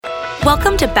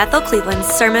Welcome to Bethel Cleveland's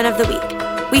Sermon of the Week.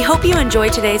 We hope you enjoy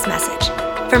today's message.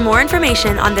 For more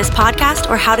information on this podcast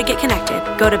or how to get connected,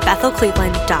 go to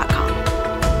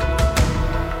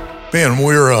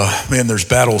bethelcleveland.com. There's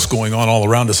battles going on all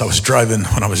around us.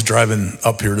 When I was driving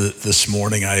up here this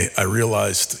morning, I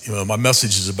realized, my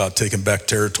message is about taking back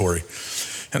territory.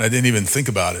 And I didn't even think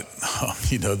about it.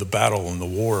 The battle and the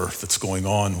war that's going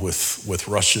on with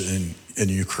Russia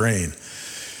and Ukraine,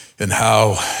 and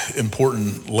how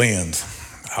important land,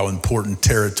 how important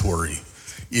territory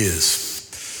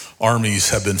is. Armies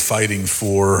have been fighting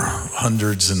for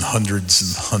hundreds and hundreds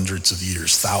and hundreds of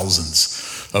years,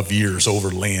 thousands of years over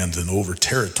land and over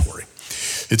territory.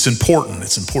 It's important.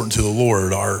 It's important to the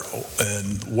Lord,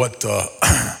 and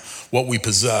what we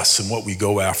possess and what we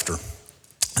go after.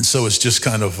 And so it's just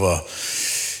kind of, I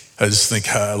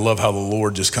love how the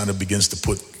Lord just kind of begins to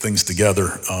put things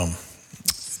together.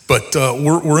 But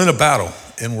we're in a battle,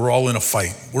 and we're all in a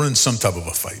fight. We're in some type of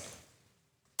a fight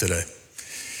today.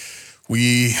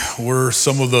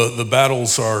 Some of the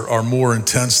battles are more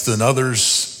intense than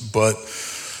others, but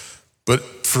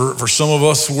for some of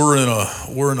us, we're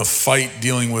in a fight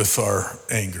dealing with our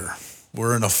anger.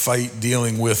 We're in a fight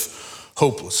dealing with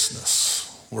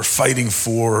hopelessness. We're fighting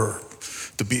for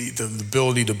the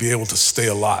ability to be able to stay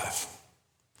alive.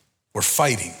 We're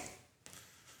fighting.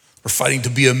 We're fighting to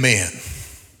be a man.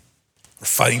 We're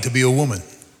fighting to be a woman.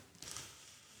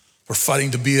 We're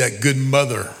fighting to be that good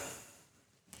mother.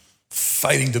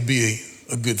 Fighting to be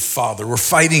a good father. We're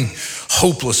fighting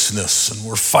hopelessness, and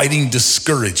we're fighting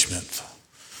discouragement.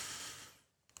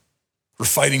 We're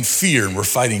fighting fear, and we're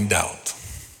fighting doubt.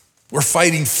 We're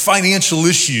fighting financial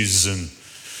issues and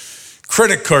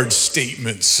credit card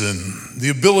statements and the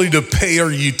ability to pay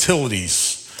our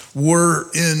utilities.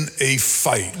 We're in a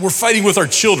fight. We're fighting with our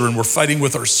children. We're fighting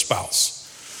with our spouse.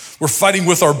 We're fighting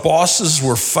with our bosses.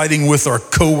 We're fighting with our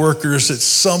coworkers. At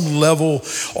some level,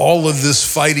 all of this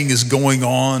fighting is going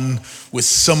on with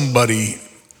somebody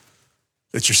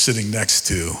that you're sitting next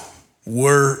to.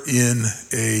 We're in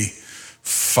a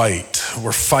fight.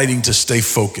 We're fighting to stay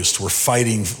focused. We're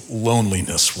fighting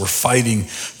loneliness. We're fighting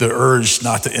the urge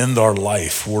not to end our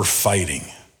life. We're fighting.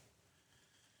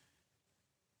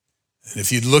 And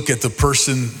if you look at the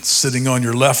person sitting on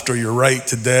your left or your right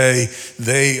today,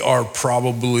 they are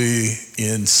probably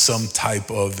in some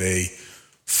type of a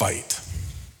fight.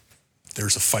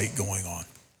 There's a fight going on.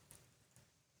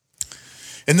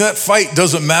 And that fight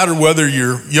doesn't matter whether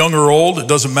you're young or old. It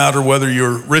doesn't matter whether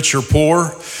you're rich or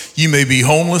poor. You may be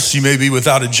homeless. You may be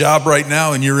without a job right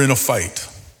now, and you're in a fight.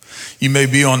 You may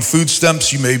be on food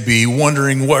stamps. You may be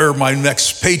wondering where my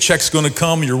next paycheck's going to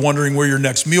come. You're wondering where your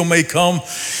next meal may come.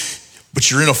 But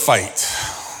you're in a fight.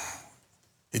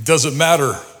 It doesn't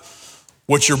matter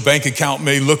what your bank account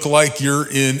may look like, you're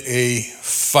in a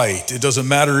fight. It doesn't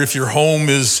matter if your home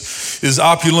is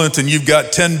opulent and you've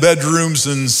got 10 bedrooms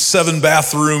and 7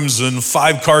 bathrooms and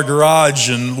 5-car garage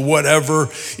and whatever.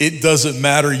 It doesn't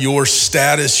matter your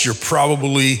status. You're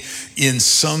probably in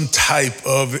some type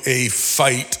of a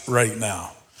fight right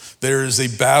now. There is a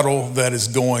battle that is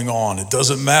going on. It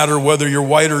doesn't matter whether you're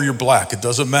white or you're black. It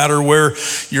doesn't matter where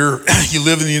you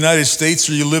live in the United States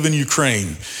or you live in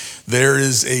Ukraine. There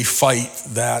is a fight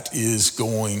that is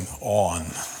going on.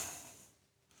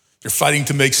 You're fighting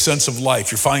to make sense of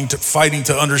life. You're fighting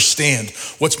to understand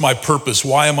what's my purpose?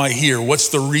 Why am I here? What's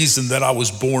the reason that I was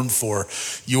born for?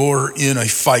 You're in a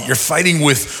fight. You're fighting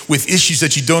with issues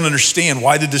that you don't understand.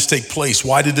 Why did this take place?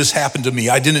 Why did this happen to me?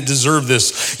 I didn't deserve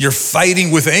this. You're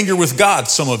fighting with anger with God,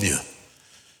 some of you.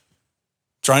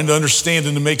 Trying to understand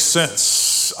and to make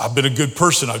sense. I've been a good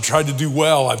person. I've tried to do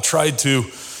well. I've tried to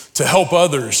help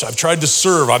others. I've tried to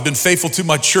serve. I've been faithful to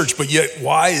my church, but yet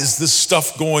why is this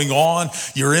stuff going on?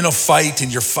 You're in a fight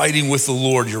and you're fighting with the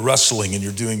Lord. You're wrestling and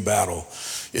you're doing battle.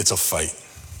 It's a fight.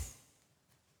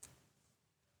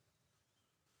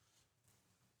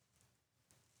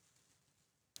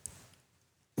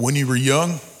 When you were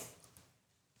young,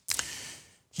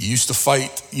 you used to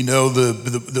fight,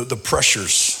 the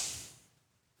pressures,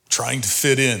 trying to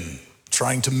fit in,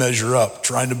 trying to measure up,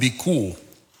 trying to be cool.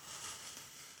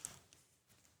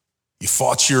 You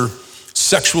fought your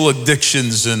sexual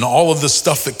addictions and all of the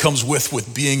stuff that comes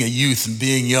with being a youth and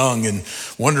being young and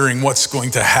wondering what's going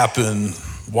to happen.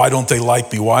 Why don't they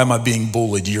like me? Why am I being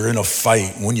bullied? You're in a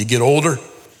fight. When you get older,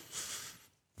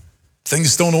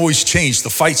 things don't always change. The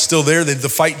fight's still there. The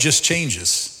fight just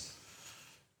changes.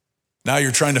 Now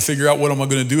you're trying to figure out, what am I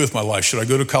going to do with my life? Should I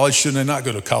go to college? Shouldn't I not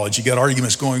go to college? You got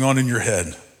arguments going on in your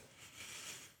head.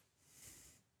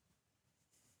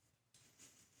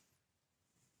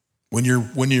 When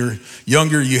you're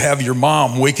younger, you have your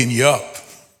mom waking you up.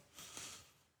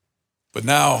 But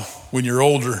now when you're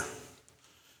older,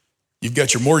 you've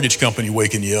got your mortgage company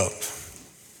waking you up.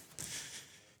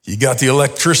 You got the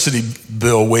electricity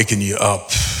bill waking you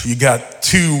up. You got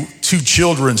two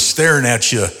children staring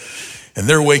at you, and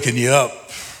they're waking you up,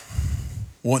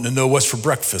 wanting to know what's for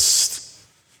breakfast.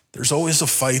 There's always a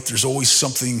fight. There's always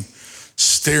something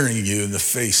staring you in the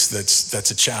face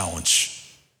that's a challenge.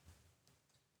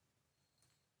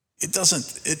 It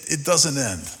doesn't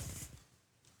end.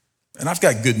 And I've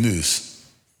got good news.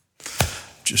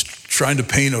 Just trying to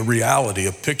paint a reality,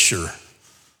 a picture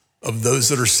of those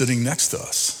that are sitting next to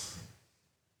us.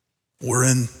 We're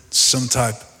in some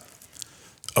type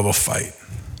of a fight.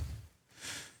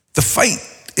 The fight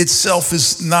itself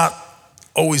is not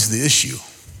always the issue.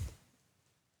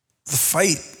 The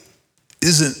fight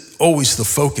isn't always the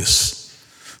focus.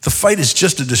 The fight is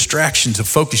just a distraction to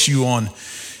focus you on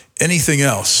anything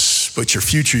else but your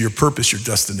future, your purpose, your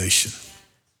destination.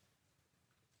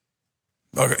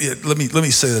 Okay, let me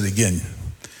say that again.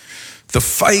 The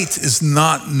fight is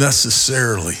not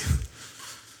necessarily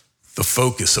the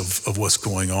focus of what's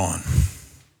going on.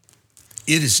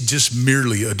 It is just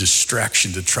merely a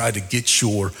distraction to try to get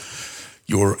your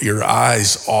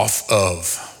eyes off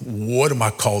of what am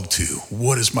I called to?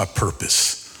 What is my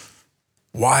purpose?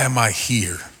 Why am I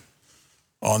here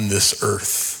on this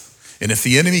earth? And if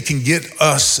the enemy can get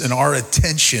us and our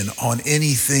attention on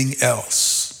anything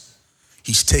else,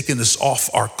 he's taken us off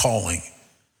our calling.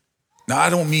 Now,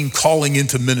 I don't mean calling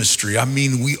into ministry. I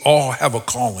mean, we all have a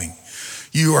calling.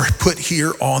 You are put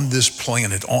here on this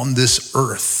planet, on this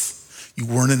earth. You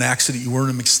weren't an accident. You weren't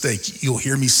a mistake. You'll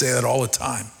hear me say that all the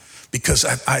time because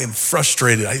I am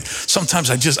frustrated.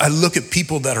 Sometimes I look at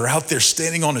people that are out there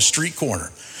standing on a street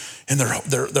corner and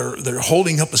they're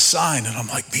holding up a sign and I'm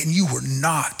like, man, you were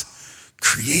not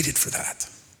created for that.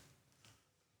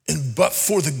 And but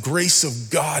for the grace of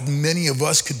God, many of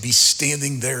us could be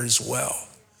standing there as well.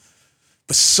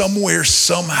 But somewhere,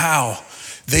 somehow,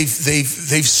 they've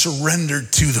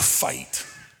surrendered to the fight.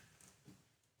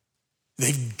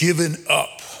 They've given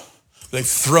up. They've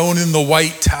thrown in the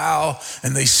white towel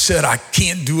and they said, I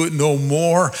can't do it no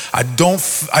more.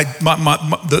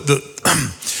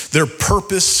 Their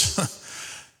purpose,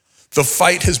 the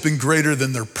fight has been greater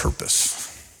than their purpose.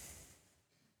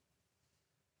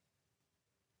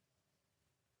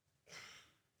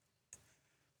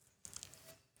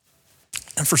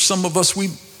 And for some of us,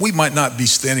 we might not be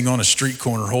standing on a street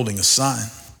corner holding a sign,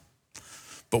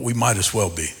 but we might as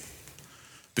well be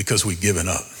because we've given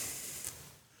up.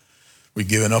 We've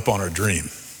given up on our dream.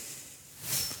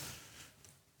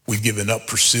 We've given up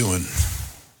pursuing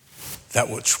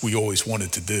that which we always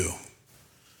wanted to do.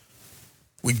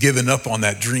 We've given up on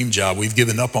that dream job. We've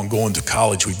given up on going to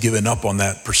college. We've given up on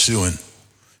that pursuing,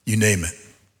 you name it.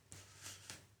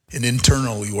 And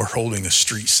internally, we're holding a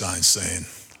street sign saying,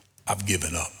 I've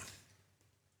given up.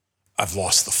 I've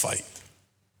lost the fight.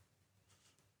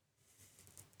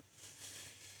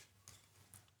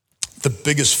 The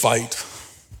biggest fight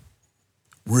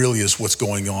really is what's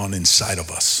going on inside of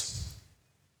us.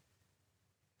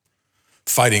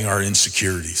 Fighting our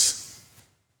insecurities.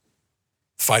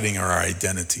 Fighting our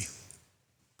identity.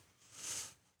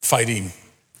 Fighting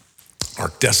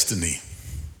our destiny,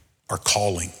 our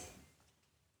calling.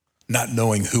 Not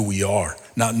knowing who we are,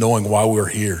 not knowing why we're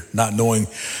here, not knowing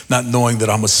that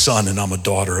I'm a son and I'm a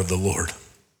daughter of the Lord.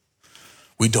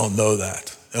 We don't know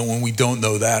that. And when we don't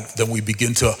know that, then we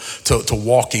begin to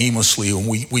walk aimlessly and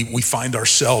we find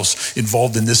ourselves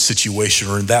involved in this situation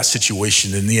or in that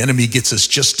situation. And the enemy gets us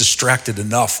just distracted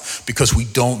enough because we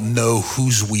don't know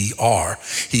whose we are.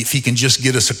 If he can just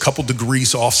get us a couple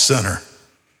degrees off center,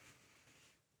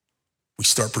 we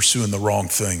start pursuing the wrong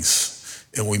things.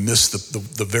 And we miss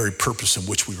the very purpose in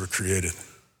which we were created.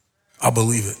 I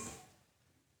believe it.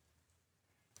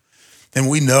 And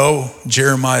we know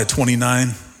Jeremiah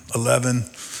 29:11.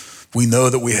 We know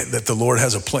that the Lord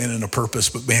has a plan and a purpose,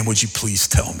 but man, would you please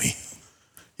tell me?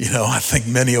 You know, I think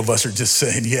many of us are just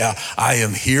saying, yeah, I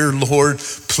am here, Lord.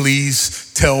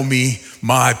 Please tell me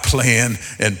my plan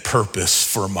and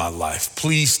purpose for my life.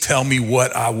 Please tell me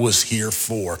what I was here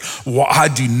for. I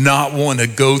do not want to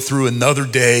go through another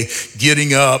day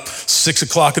getting up 6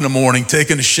 o'clock in the morning,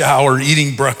 taking a shower,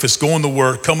 eating breakfast, going to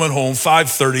work, coming home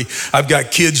 5:30. I've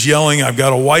got kids yelling. I've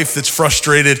got a wife that's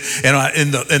frustrated,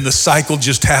 and the cycle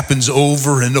just happens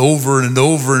over and over and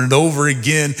over and over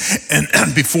again.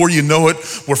 And before you know it,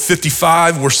 we're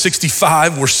 55, we're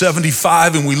 65, we're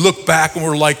 75, and we look back and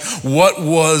we're like, what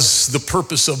was the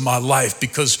purpose of my life?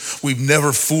 Because we've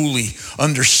never fully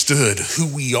understood who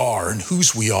we are and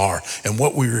whose we are and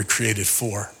what we were created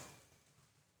for.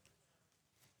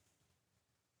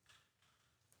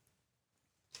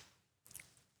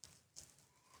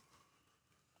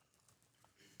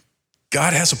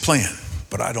 God has a plan,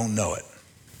 but I don't know it.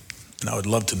 And I would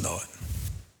love to know it.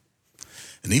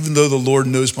 And even though the Lord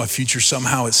knows my future,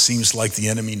 somehow it seems like the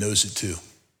enemy knows it too.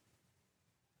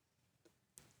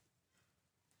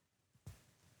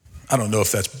 I don't know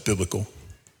if that's biblical,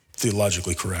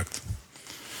 theologically correct,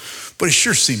 but it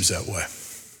sure seems that way.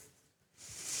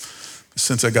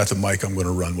 Since I got the mic, I'm going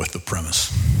to run with the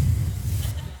premise.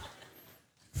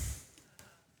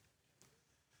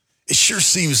 It sure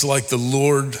seems like the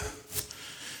Lord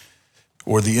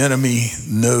or the enemy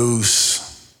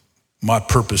knows my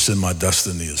purpose and my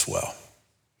destiny as well.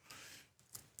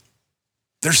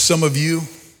 There's some of you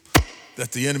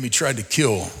that the enemy tried to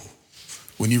kill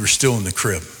when you were still in the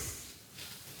crib.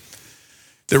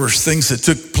 There were things that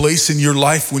took place in your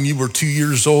life when you were 2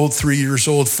 years old, 3 years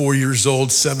old, 4 years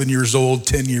old, 7 years old,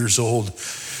 10 years old,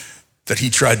 that he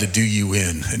tried to do you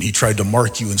in, and he tried to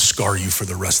mark you and scar you for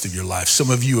the rest of your life. Some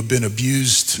of you have been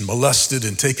abused and molested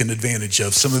and taken advantage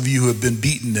of. Some of you have been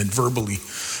beaten and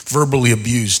verbally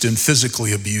abused and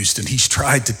physically abused, and he's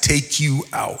tried to take you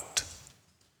out.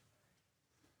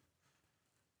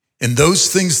 And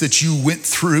those things that you went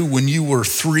through when you were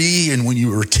 3 and when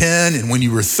you were 10 and when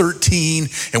you were 13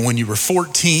 and when you were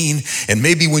 14 and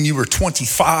maybe when you were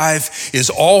 25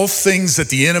 is all things that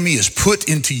the enemy has put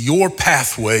into your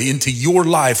pathway, into your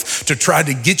life to try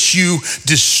to get you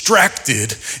distracted,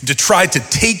 to try to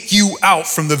take you out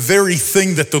from the very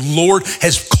thing that the Lord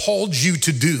has called you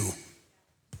to do.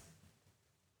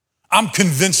 I'm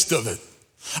convinced of it.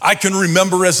 I can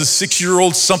remember as a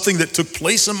 6-year-old something that took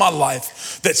place in my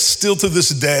life that still to this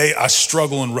day I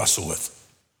struggle and wrestle with.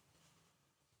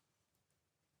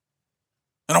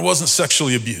 And I wasn't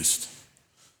sexually abused.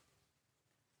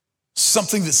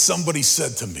 Something that somebody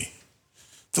said to me.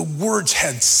 The words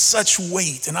had such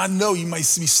weight, and I know you might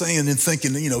be saying and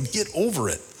thinking, get over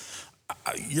it.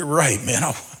 You're right, man.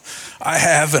 I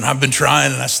have, and I've been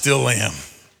trying, and I still am.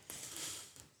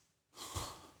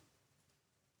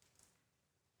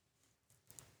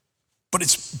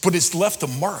 But it's left a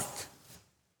mark.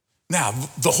 Now,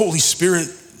 the Holy Spirit,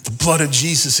 the blood of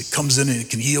Jesus, it comes in and it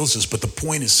can heal us. But the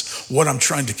point is, what I'm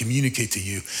trying to communicate to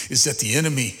you is that the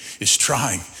enemy is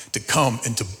trying to come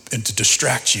and to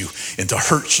distract you and to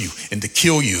hurt you and to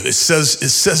kill you. It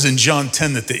says in John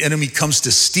 10 that the enemy comes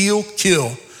to steal,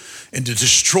 kill, and to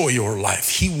destroy your life.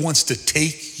 He wants to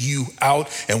take you out,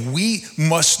 and we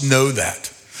must know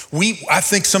that. I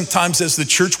think sometimes as the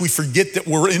church, we forget that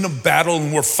we're in a battle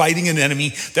and we're fighting an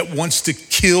enemy that wants to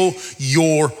kill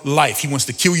your life. He wants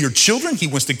to kill your children. He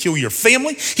wants to kill your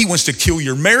family. He wants to kill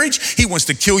your marriage. He wants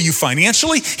to kill you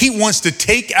financially. He wants to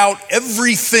take out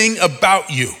everything about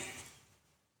you.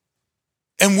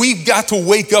 And we've got to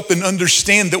wake up and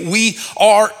understand that we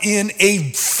are in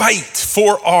a fight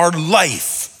for our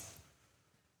life.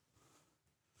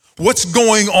 What's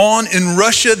going on in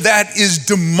Russia, that is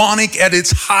demonic at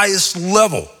its highest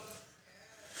level.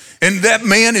 And that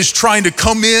man is trying to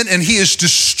come in and he is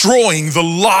destroying the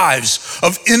lives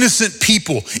of innocent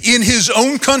people in his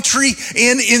own country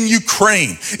and in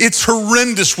Ukraine. It's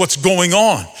horrendous what's going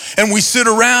on. And we sit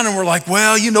around and we're like,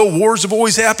 well, wars have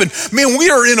always happened. Man, we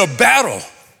are in a battle.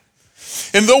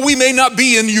 And though we may not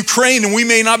be in Ukraine and we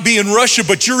may not be in Russia,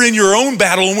 but you're in your own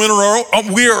battle, and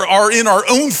we are in our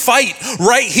own fight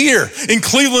right here in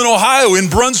Cleveland, Ohio, in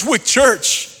Brunswick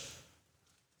Church.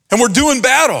 And we're doing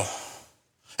battle,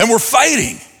 and we're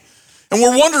fighting, and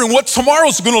we're wondering what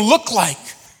tomorrow's gonna look like.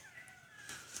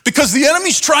 Because the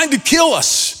enemy's trying to kill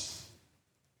us.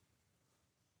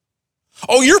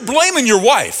 Oh, you're blaming your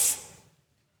wife.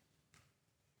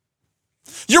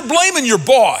 You're blaming your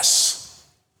boss.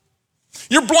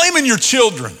 You're blaming your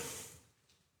children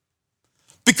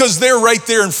because they're right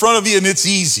there in front of you and it's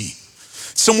easy.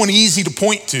 Someone easy to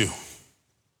point to.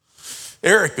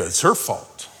 Erica, it's her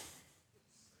fault.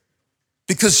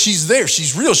 Because she's there,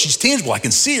 she's real, she's tangible. I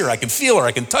can see her, I can feel her,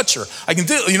 I can touch her. I can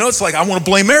do, it's like I want to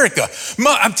blame Erica.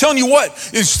 I'm telling you what,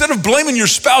 instead of blaming your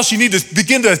spouse, you need to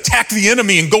begin to attack the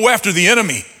enemy and go after the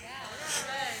enemy.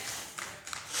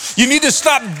 You need to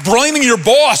stop blaming your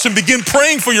boss and begin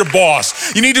praying for your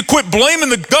boss. You need to quit blaming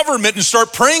the government and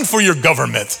start praying for your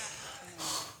government.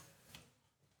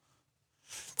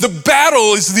 The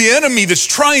battle is the enemy that's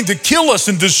trying to kill us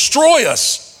and destroy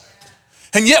us.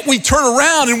 And yet we turn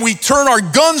around and we turn our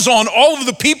guns on all of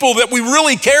the people that we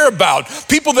really care about,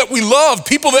 people that we love,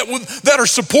 people that are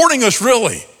supporting us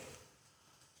really.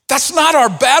 That's not our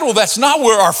battle. That's not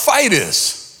where our fight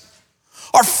is.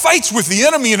 Our fight's with the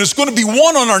enemy, and it's going to be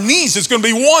won on our knees. It's going to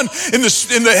be won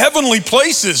in the heavenly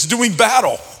places doing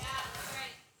battle.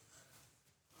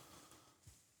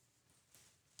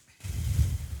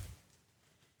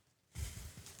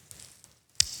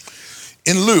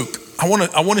 In Luke, I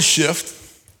want to shift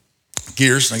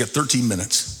gears, and I got 13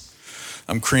 minutes.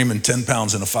 I'm creaming 10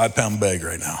 pounds in a 5-pound bag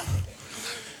right now.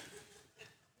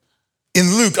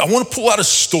 In Luke, I want to pull out a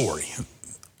story,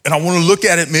 and I want to look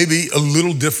at it maybe a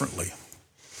little differently.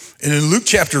 And in Luke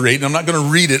chapter 8, and I'm not going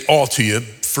to read it all to you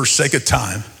for sake of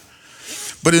time,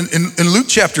 but in Luke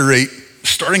chapter 8,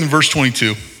 starting in verse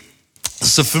 22,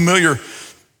 it's a familiar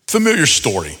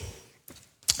story.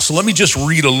 So let me just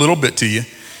read a little bit to you,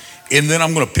 and then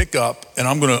I'm going to pick up, and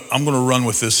I'm going to run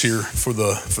with this here for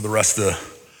the rest of the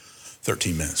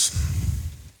 13 minutes.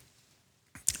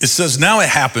 It says, "Now it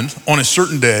happened on a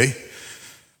certain day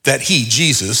that he,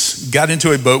 Jesus, got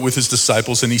into a boat with his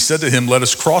disciples, and he said to him, 'Let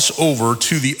us cross over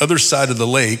to the other side of the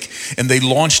lake.' And they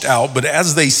launched out, but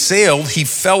as they sailed, he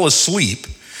fell asleep.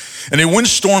 And a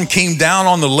windstorm came down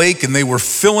on the lake, and they were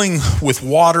filling with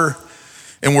water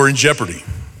and were in jeopardy.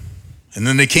 And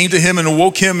then they came to him and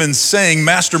awoke him and saying,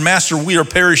 'Master, Master, we are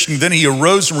perishing.' Then he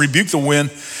arose and rebuked the wind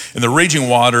and the raging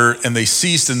water, and they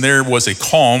ceased, and there was a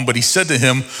calm. But he said to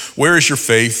him, 'Where is your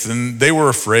faith?' And they were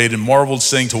afraid and marveled,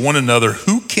 saying to one another,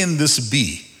 'Who can this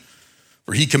be?'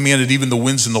 For he commanded even the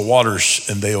winds and the waters,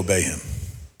 and they obey him.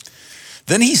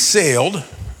 Then he sailed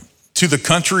to the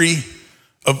country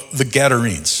of the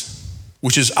Gadarenes,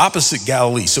 which is opposite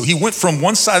Galilee. So he went from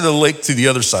one side of the lake to the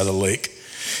other side of the lake.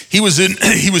 He was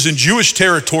in Jewish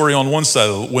territory on one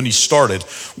side when he started.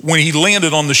 When he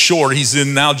landed on the shore, he's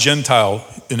in a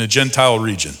Gentile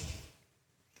region.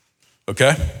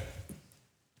 Okay?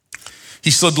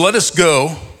 He said, 'Let us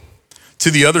go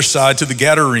to the other side, to the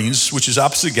Gadarenes, which is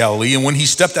opposite Galilee.' And when he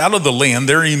stepped out of the land,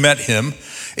 there he met him,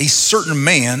 a certain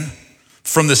man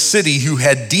from the city who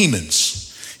had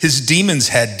demons. His demons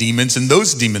had demons, and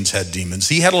those demons had demons.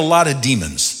 He had a lot of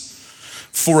demons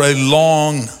for a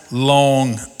long,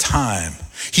 long time.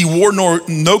 He wore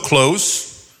no clothes,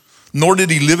 nor did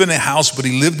he live in a house, but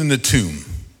he lived in the tomb.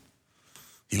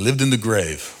 He lived in the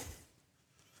grave.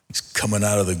 He's coming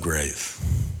out of the grave.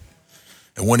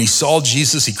 And when he saw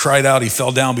Jesus, he cried out, he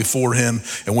fell down before him,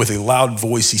 and with a loud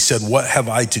voice he said, 'What have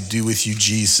I to do with you,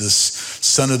 Jesus,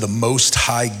 Son of the Most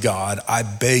High God? I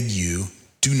beg you,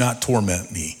 do not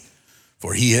torment me.'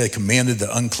 For he had commanded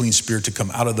the unclean spirit to come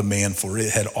out of the man, for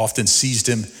it had often seized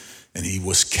him, and he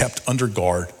was kept under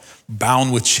guard,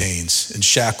 bound with chains and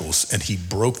shackles, and he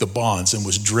broke the bonds and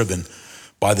was driven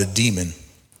by the demon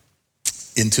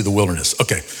into the wilderness."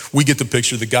 Okay, we get the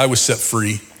picture. The guy was set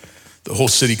free. The whole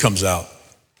city comes out.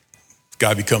 The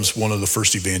guy becomes one of the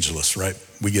first evangelists, right?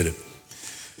 We get it.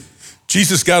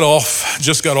 Jesus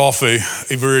just got off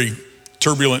a very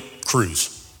turbulent cruise.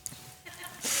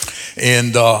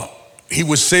 And he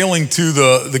was sailing to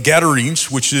the Gadarenes,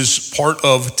 which is part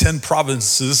of 10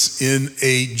 provinces in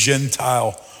a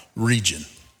Gentile region.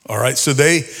 All right, so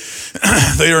they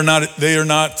are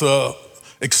not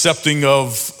accepting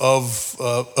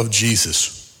of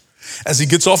Jesus. As he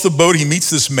gets off the boat, he meets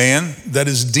this man that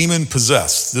is demon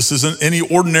possessed. This isn't any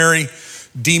ordinary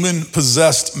demon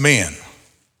possessed man.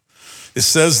 It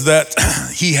says that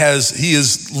he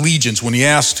is legions. When he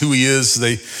asked who he is,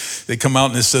 they come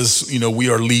out and it says, we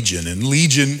are legion. And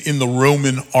legion in the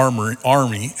Roman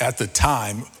army at the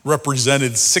time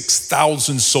represented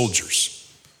 6,000 soldiers.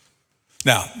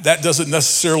 Now, that doesn't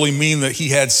necessarily mean that he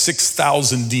had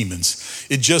 6,000 demons.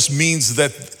 It just means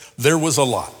that there was a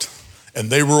lot, and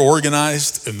they were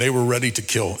organized, and they were ready to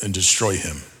kill and destroy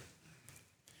him.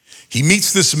 He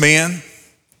meets this man,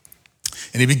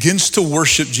 and he begins to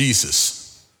worship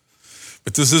Jesus.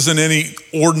 But this isn't any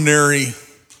ordinary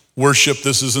worship.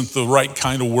 This isn't the right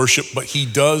kind of worship, but he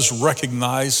does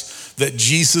recognize that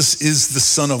Jesus is the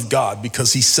Son of God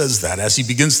because he says that. As he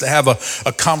begins to have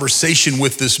a conversation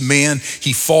with this man,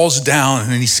 he falls down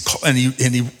and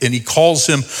he calls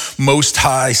him Most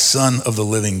High, Son of the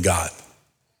living God.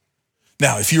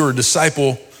 Now, if you're a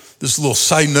disciple, this little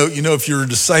side note, if you're a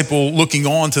disciple looking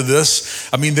on to this,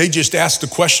 they just asked the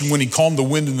question when he calmed the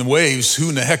wind and the waves, who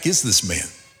in the heck is this man?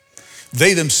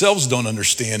 They themselves don't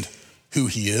understand who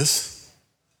he is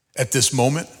at this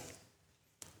moment.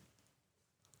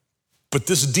 But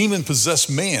this demon-possessed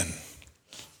man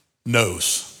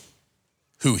knows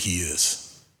who he is.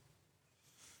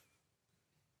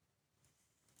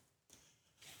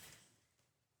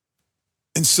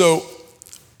 And so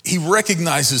he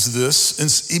recognizes this,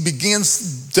 and he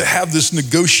begins to have this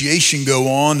negotiation go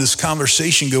on, this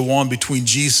conversation go on between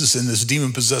Jesus and this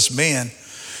demon-possessed man.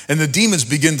 And the demons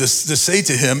begin to say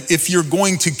to him, if you're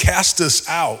going to cast us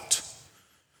out,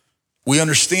 we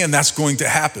understand that's going to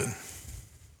happen.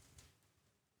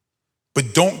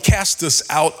 But don't cast us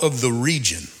out of the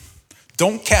region.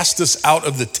 Don't cast us out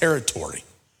of the territory.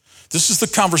 This is the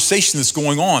conversation that's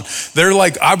going on. They're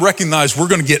like, I recognize we're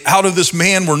going to get out of this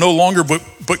man. We're no longer,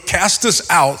 but cast us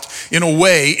out in a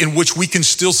way in which we can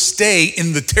still stay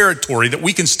in the territory, that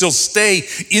we can still stay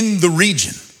in the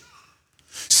region.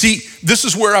 See, this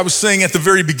is where I was saying at the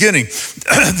very beginning,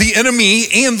 the enemy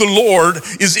and the Lord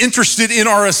is interested in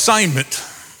our assignment.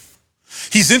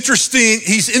 He's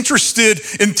interested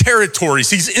in territories.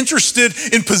 He's interested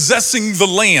in possessing the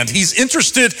land. He's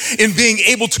interested in being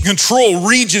able to control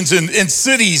regions and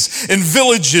cities and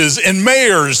villages and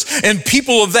mayors and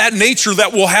people of that nature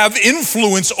that will have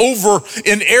influence over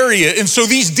an area. And so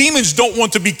these demons don't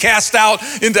want to be cast out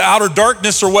into outer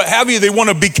darkness or what have you. They want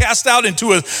to be cast out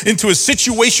into a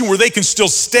situation where they can still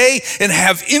stay and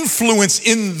have influence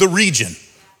in the region.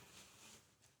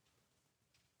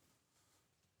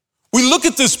 We look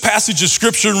at this passage of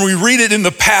scripture and we read it in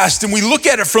the past and we look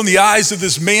at it from the eyes of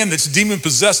this man that's demon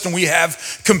possessed and we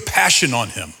have compassion on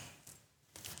him.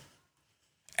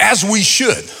 As we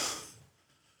should.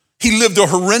 He lived a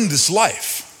horrendous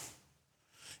life.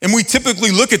 And we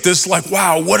typically look at this like,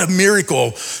 wow, what a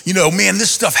miracle. You know, man,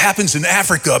 this stuff happens in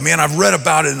Africa. Man, I've read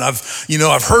about it and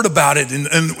I've heard about it and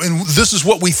this is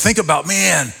what we think about,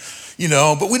 man,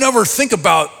 but we never think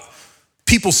about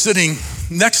people sitting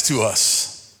next to us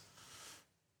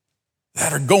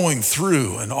that are going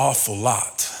through an awful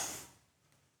lot.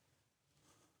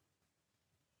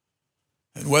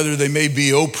 And whether they may be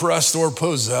oppressed or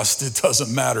possessed, it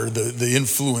doesn't matter. The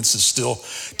influence is still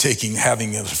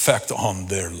having an effect on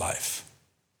their life.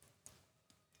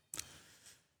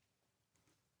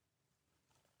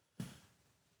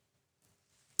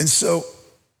 And so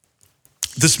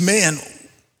this man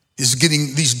is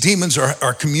these demons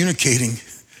are communicating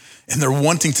and they're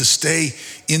wanting to stay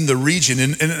in the region.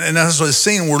 And as I was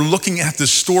saying, we're looking at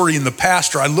this story in the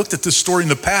past, or I looked at this story in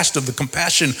the past of the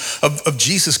compassion of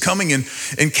Jesus coming and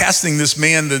casting this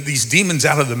man, these demons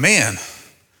out of the man,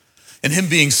 and him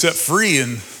being set free.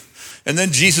 And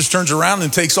then Jesus turns around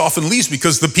and takes off and leaves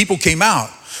because the people came out.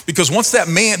 Because once that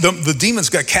man, the demons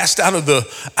got cast out of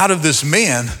this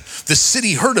man, the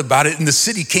city heard about it and the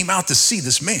city came out to see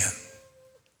this man.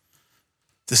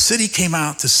 The city came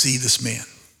out to see this man.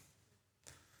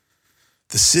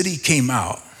 The city came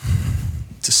out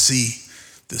to see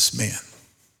this man.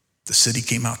 The city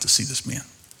came out to see this man.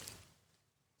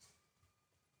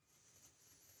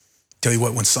 Tell you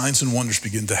what, when signs and wonders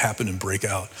begin to happen and break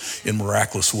out in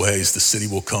miraculous ways, the city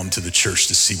will come to the church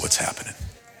to see what's happening.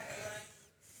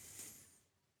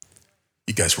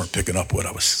 You guys weren't picking up what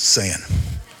I was saying.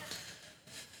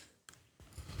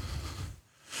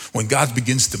 When God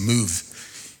begins to move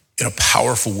in a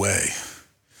powerful way,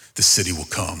 the city will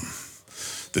come.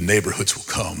 The neighborhoods will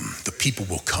come. The people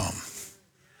will come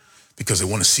because they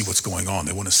want to see what's going on.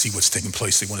 They want to see what's taking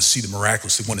place. They want to see the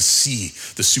miraculous. They want to see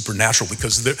the supernatural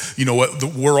because you know what?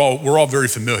 We're all very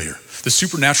familiar. The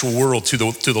supernatural world to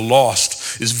the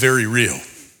lost is very real.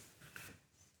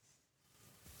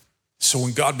 So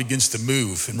when God begins to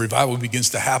move and revival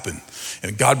begins to happen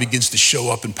and God begins to show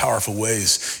up in powerful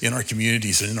ways in our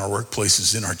communities and in our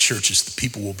workplaces, in our churches, the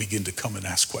people will begin to come and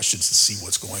ask questions to see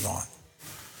what's going on.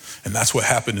 And that's what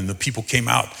happened. And the people came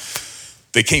out.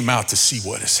 They came out to see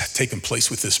what has taken place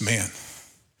with this man.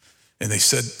 And they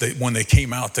said when they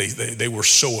came out, they were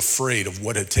so afraid of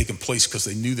what had taken place because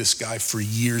they knew this guy for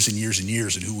years and years and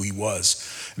years and who he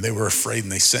was. And they were afraid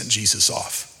and they sent Jesus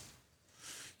off.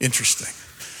 Interesting.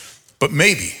 But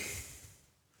maybe,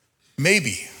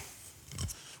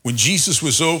 when Jesus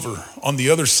was over on the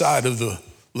other side of the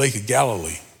Lake of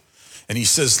Galilee, and he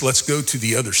says, let's go to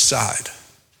the other side.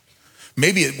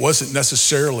 Maybe it wasn't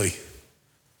necessarily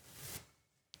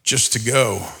just to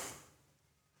go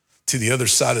to the other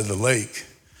side of the lake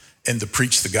and to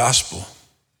preach the gospel.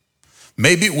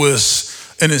 Maybe it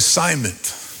was an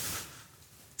assignment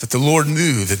that the Lord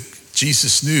knew, that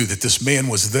Jesus knew that this man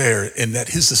was there and that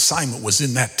his assignment was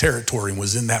in that territory and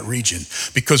was in that region.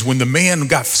 Because when the man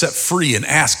got set free and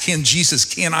asked,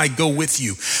 can I go with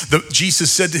you?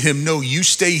 Jesus said to him, no, you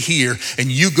stay here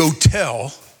and you go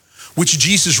tell, which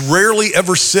Jesus rarely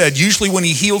ever said. Usually when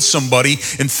he healed somebody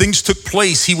and things took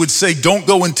place, he would say, don't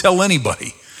go and tell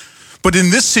anybody. But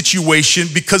in this situation,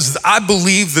 because I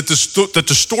believe that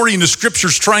the story in the scripture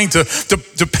is trying to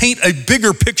paint a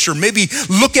bigger picture, maybe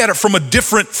look at it from a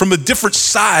different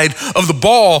side of the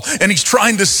ball, and he's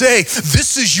trying to say,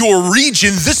 this is your region,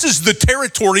 this is the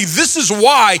territory, this is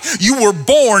why you were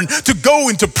born, to go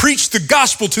and to preach the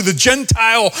gospel to the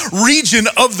Gentile region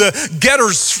of the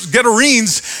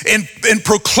Gadarenes and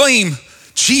proclaim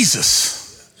Jesus.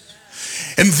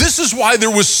 And this is why there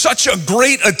was such a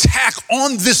great attack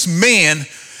on this man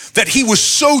that he was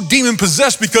so demon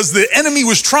possessed because the enemy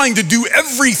was trying to do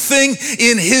everything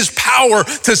in his power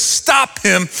to stop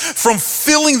him from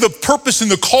filling the purpose and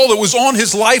the call that was on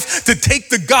his life to take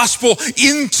the gospel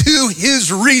into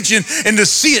his region and to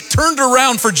see it turned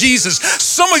around for Jesus.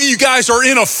 Some of you guys are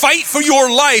in a fight for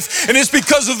your life, and it's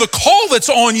because of the call that's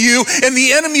on you, and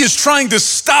the enemy is trying to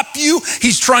stop you.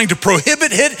 He's trying to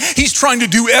prohibit it. He's trying to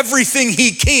do everything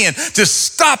he can to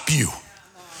stop you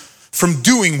from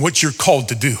doing what you're called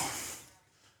to do.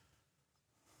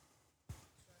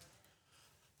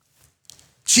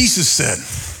 Jesus said,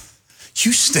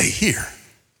 you stay here.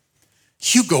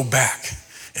 You go back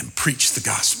and preach the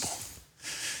gospel.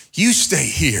 You stay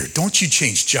here. Don't you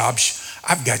change jobs.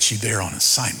 I've got you there on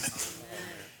assignment.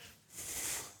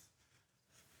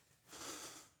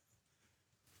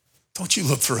 Don't you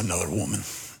look for another woman.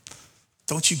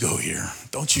 Don't you go here.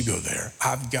 Don't you go there.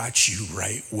 I've got you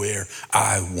right where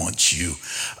I want you.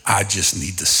 I just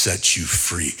need to set you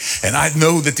free. And I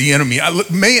know that the enemy,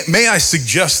 may I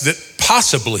suggest that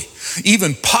possibly,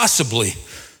 even possibly,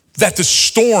 that the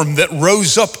storm that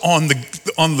rose up on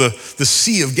the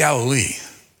Sea of Galilee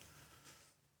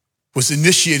was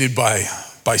initiated by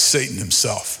Satan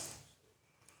himself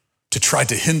to try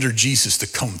to hinder Jesus to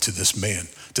come to this man,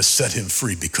 to set him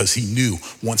free, because he knew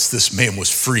once this man was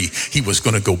free, he was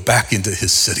going to go back into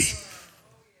his city.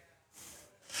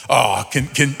 Oh,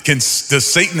 does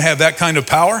Satan have that kind of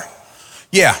power?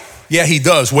 Yeah, he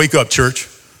does. Wake up, church.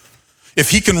 If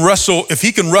he can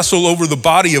wrestle over the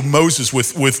body of Moses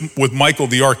with Michael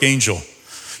the archangel,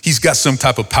 he's got some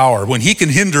type of power. When he can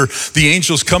hinder the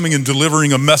angels coming and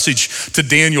delivering a message to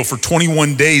Daniel for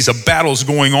 21 days, a battle's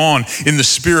going on in the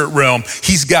spirit realm,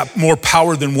 he's got more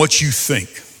power than what you think.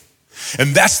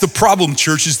 And that's the problem,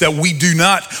 church, is that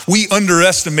we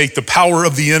underestimate the power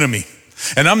of the enemy.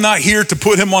 And I'm not here to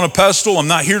put him on a pedestal. I'm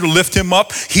not here to lift him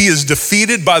up. He is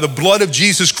defeated by the blood of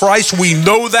Jesus Christ. We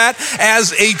know that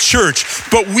as a church,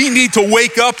 but we need to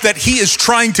wake up that he is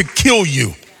trying to kill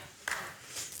you.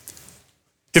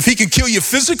 If he can kill you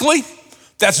physically,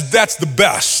 that's the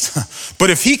best.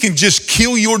 But if he can just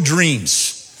kill your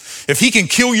dreams, if he can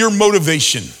kill your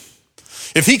motivation,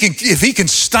 if he can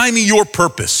stymie your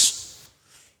purpose,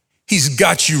 he's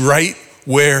got you right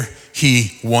where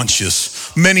he wants you.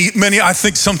 I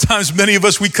think sometimes many of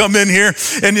us, we come in here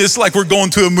and it's like we're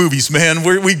going to a movies, man.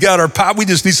 We got our pop, we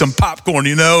just need some popcorn,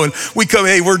 and we come,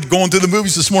 hey, we're going to the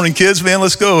movies this morning, kids, man,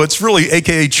 let's go. It's really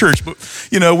AKA church, but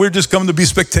we're just coming to be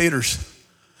spectators.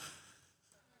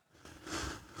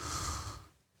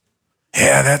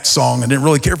 Yeah, that song, I didn't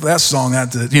really care for that song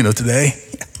today.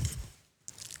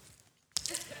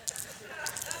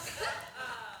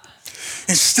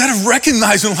 Instead of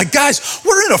recognizing, like, guys,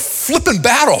 we're in a flipping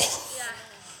battle.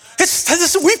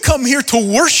 We've come here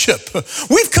to worship.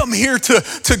 We've come here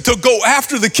to go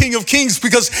after the King of Kings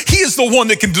because he is the one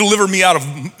that can deliver me out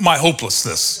of my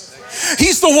hopelessness.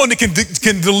 He's the one that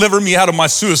can deliver me out of my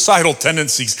suicidal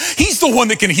tendencies. He's the one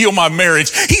that can heal my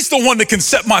marriage. He's the one that can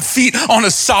set my feet on a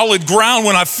solid ground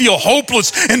when I feel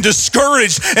hopeless and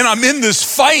discouraged and I'm in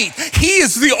this fight. He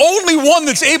is the only one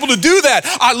that's able to do that.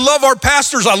 I love our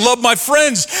pastors. I love my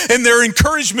friends and their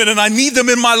encouragement, and I need them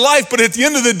in my life. But at the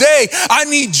end of the day, I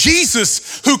need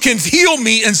Jesus who can heal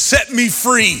me and set me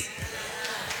free.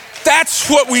 That's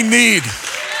what we need.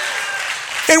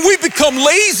 And we become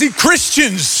lazy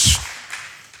Christians.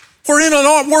 We're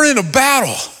in a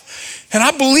battle. And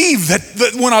I believe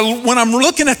that when I'm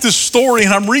looking at this story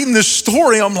and I'm reading this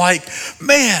story, I'm like,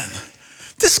 man,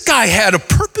 this guy had a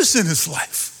purpose in his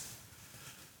life.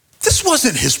 This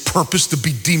wasn't his purpose to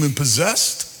be demon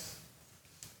possessed.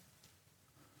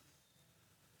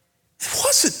 It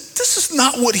wasn't. This is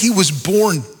not what he was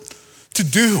born to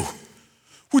do.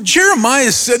 When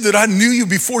Jeremiah said that I knew you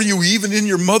before you were even in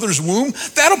your mother's womb,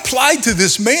 that applied to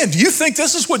this man. Do you think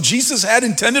this is what Jesus had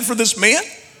intended for this man?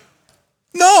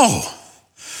 No.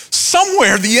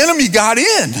 Somewhere the enemy got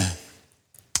in.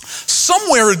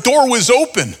 Somewhere a door was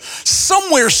open.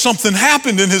 Somewhere something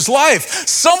happened in his life.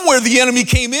 Somewhere the enemy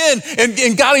came in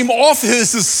and got him off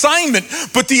his assignment.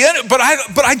 But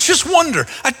I just wonder,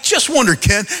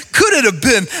 Ken, could it have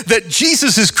been that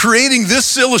Jesus is creating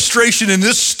this illustration in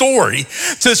this story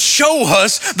to show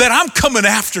us that I'm coming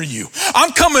after you?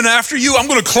 I'm coming after you. I'm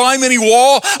going to climb any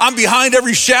wall. I'm behind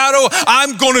every shadow.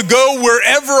 I'm going to go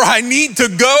wherever I need to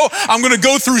go. I'm going to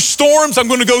go through storms. I'm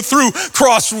going to go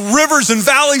cross rivers and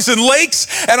valleys and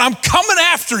lakes, and I'm coming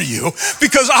after you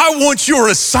because I want your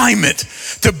assignment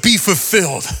to be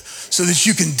fulfilled so that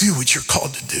you can do what you're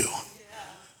called to do.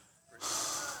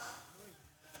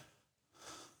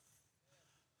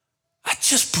 I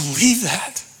just believe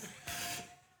that.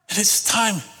 And it's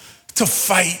time to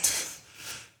fight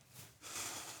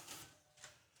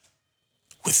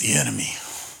with the enemy.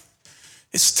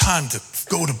 It's time to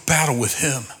go to battle with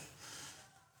him.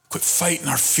 Quit fighting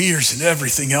our fears and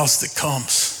everything else that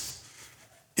comes.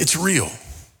 It's real.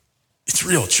 It's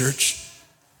real, church.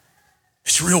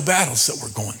 It's real battles that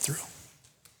we're going through.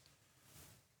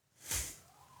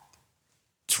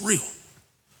 It's real.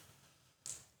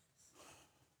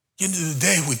 At the end of the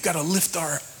day, we got to lift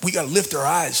our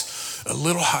eyes a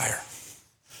little higher.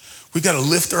 We got to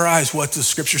lift our eyes, what does the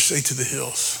scripture say, to the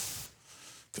hills?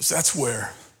 Because that's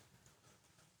where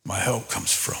my help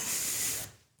comes from.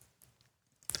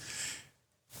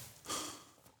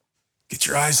 Get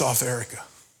your eyes off Erica.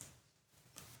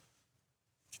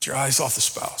 Get your eyes off the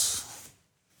spouse.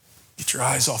 Get your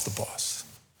eyes off the boss.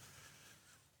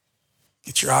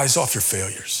 Get your eyes off your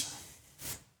failures.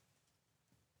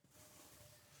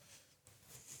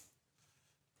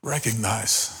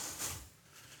 Recognize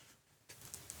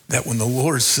that when the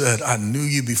Lord said, I knew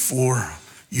you before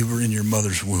you were in your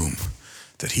mother's womb,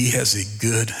 that he has a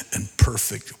good and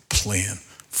perfect plan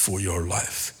for your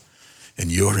life.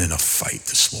 And you're in a fight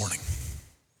this morning.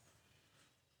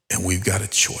 And we've got a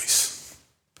choice.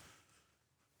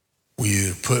 We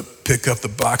either pick up the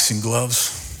boxing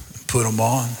gloves and put them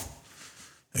on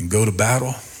and go to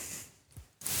battle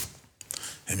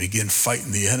and begin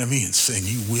fighting the enemy and saying,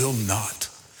 you will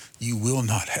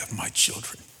not have my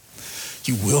children.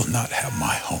 You will not have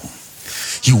my home.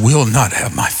 You will not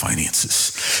have my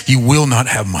finances. You will not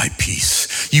have my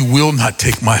peace. You will not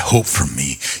take my hope from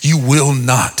me. You will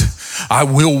not. I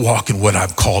will walk in what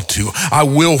I've called to. I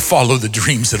will follow the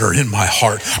dreams that are in my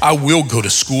heart. I will go to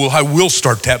school. I will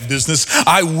start that business.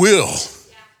 I will.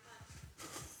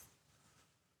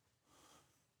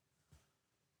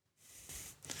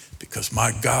 Because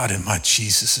my God and my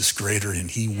Jesus is greater, and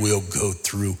he will go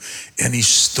through any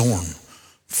storm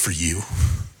for you.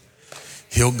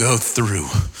 He'll go through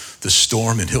the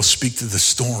storm, and he'll speak to the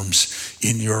storms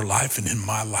in your life and in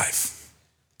my life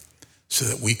so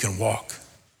that we can walk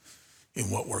in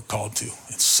what we're called to.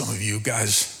 And some of you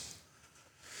guys,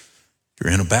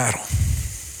 you're in a battle.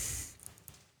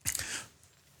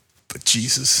 But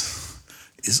Jesus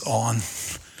is on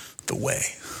the way.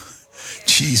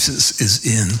 Jesus is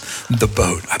in the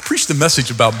boat. I preached a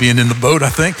message about being in the boat, I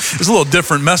think. It's a little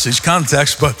different message,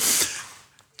 context, but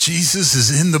Jesus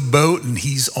is in the boat and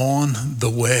he's on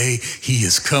the way. He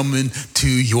is coming to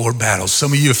your battle.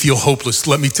 Some of you feel hopeless.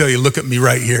 Let me tell you, look at me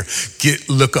right here.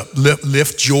 Look up,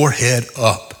 lift your head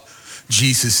up.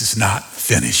 Jesus is not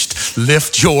finished.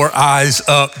 Lift your eyes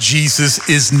up. Jesus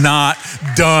is not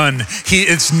done.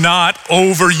 It's not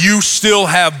over. You still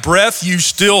have breath. You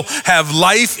still have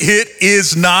life. It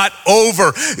is not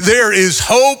over. There is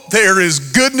hope. There is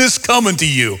goodness coming to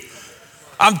you.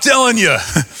 I'm telling you,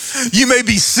 you may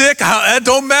be sick. That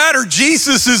don't matter.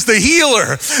 Jesus is the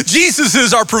healer. Jesus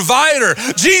is our provider.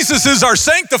 Jesus is our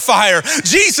sanctifier.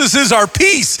 Jesus is our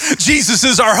peace. Jesus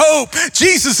is our hope.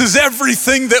 Jesus is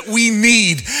everything that we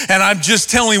need. And I'm just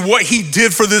telling you what he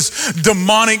did for this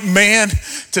demonic man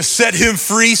to set him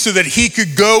free so that he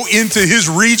could go into his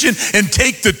region and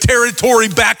take the territory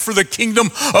back for the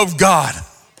kingdom of God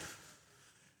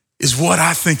is what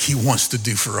I think he wants to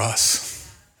do for us.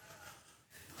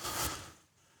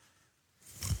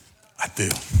 I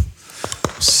do.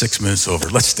 6 minutes over.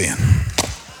 Let's stand.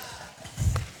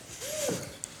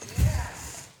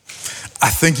 I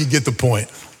think you get the point.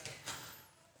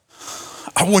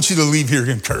 I want you to leave here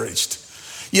encouraged.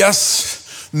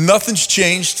 Yes, nothing's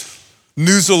changed.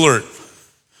 News alert.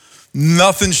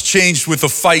 Nothing's changed with the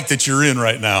fight that you're in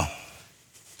right now.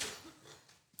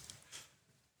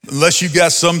 Unless you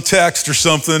got some text or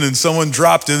something and someone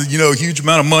dropped a huge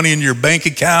amount of money in your bank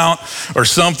account or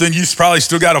something, you probably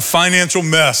still got a financial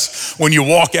mess when you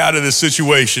walk out of this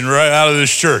situation, right out of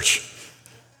this church.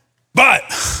 But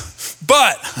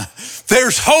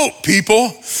there's hope, people.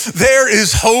 There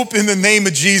is hope in the name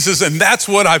of Jesus, and that's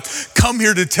what I've come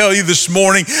here to tell you this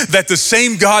morning, that the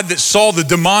same God that saw the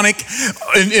demonic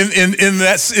in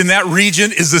that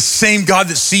region is the same God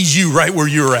that sees you right where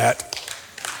you're at.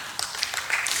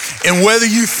 And whether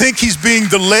you think he's being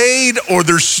delayed or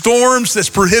there's storms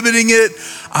that's prohibiting it,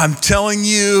 I'm telling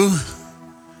you,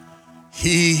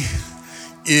 he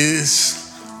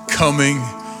is coming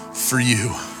for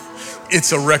you.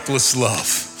 It's a reckless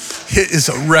love. It is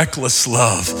a reckless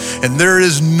love. And there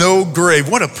is no grave.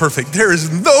 There is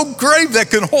no grave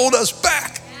that can hold us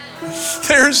back.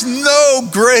 There is no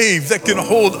grave that can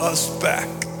hold us back.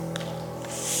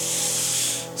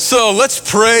 So let's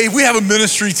pray. We have a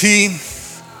ministry team.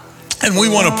 And we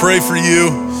want to pray for you.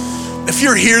 If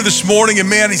you're here this morning and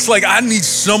man, it's like, I need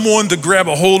someone to grab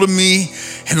a hold of me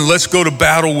and let's go to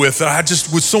battle with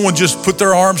it. Would someone just put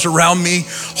their arms around me,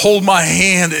 hold my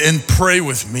hand, and pray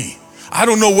with me? I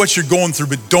don't know what you're going through,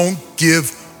 but don't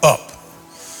give up.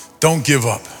 Don't give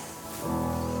up.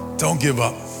 Don't give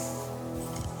up.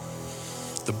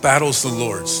 The battle's the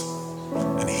Lord's,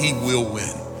 and he will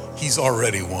win. He's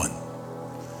already won.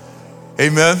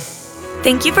 Amen.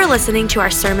 Thank you for listening to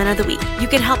our Sermon of the Week. You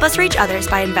can help us reach others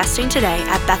by investing today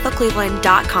at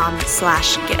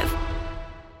bethelcleveland.com/give.